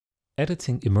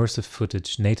Editing immersive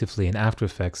footage natively in After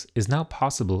Effects is now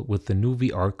possible with the new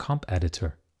VR comp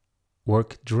editor.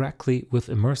 Work directly with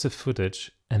immersive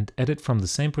footage and edit from the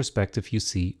same perspective you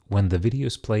see when the video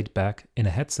is played back in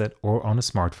a headset or on a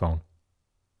smartphone.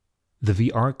 The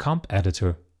VR comp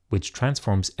editor, which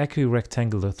transforms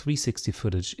equirectangular 360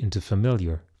 footage into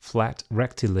familiar, flat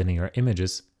rectilinear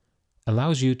images,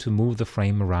 allows you to move the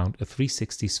frame around a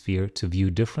 360 sphere to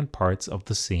view different parts of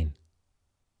the scene.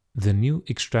 The new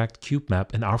Extract Cube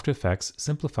Map in After Effects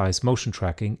simplifies motion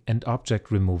tracking and object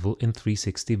removal in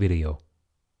 360 video.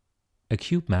 A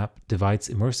cube map divides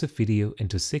immersive video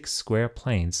into 6 square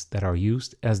planes that are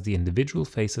used as the individual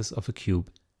faces of a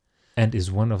cube and is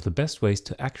one of the best ways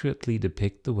to accurately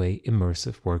depict the way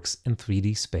immersive works in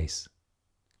 3D space.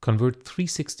 Convert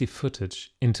 360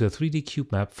 footage into a 3D cube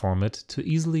map format to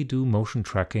easily do motion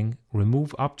tracking,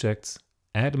 remove objects,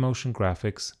 add motion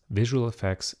graphics, visual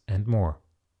effects, and more.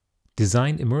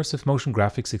 Design immersive motion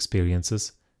graphics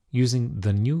experiences using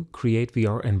the new Create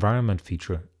VR environment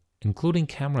feature, including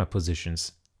camera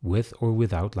positions, with or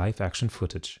without live-action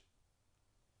footage.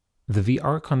 The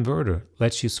VR Converter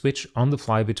lets you switch on the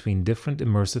fly between different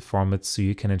immersive formats so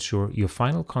you can ensure your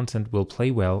final content will play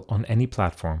well on any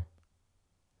platform.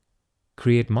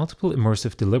 Create multiple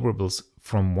immersive deliverables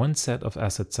from one set of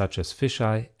assets such as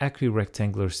fisheye,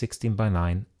 equirectangular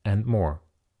 16:9, and more.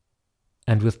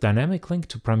 And with Dynamic Link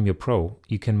to Premiere Pro,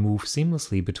 you can move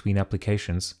seamlessly between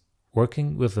applications,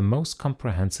 working with the most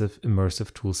comprehensive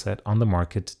immersive toolset on the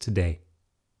market today.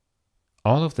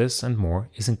 All of this and more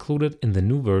is included in the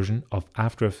new version of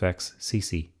After Effects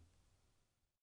CC.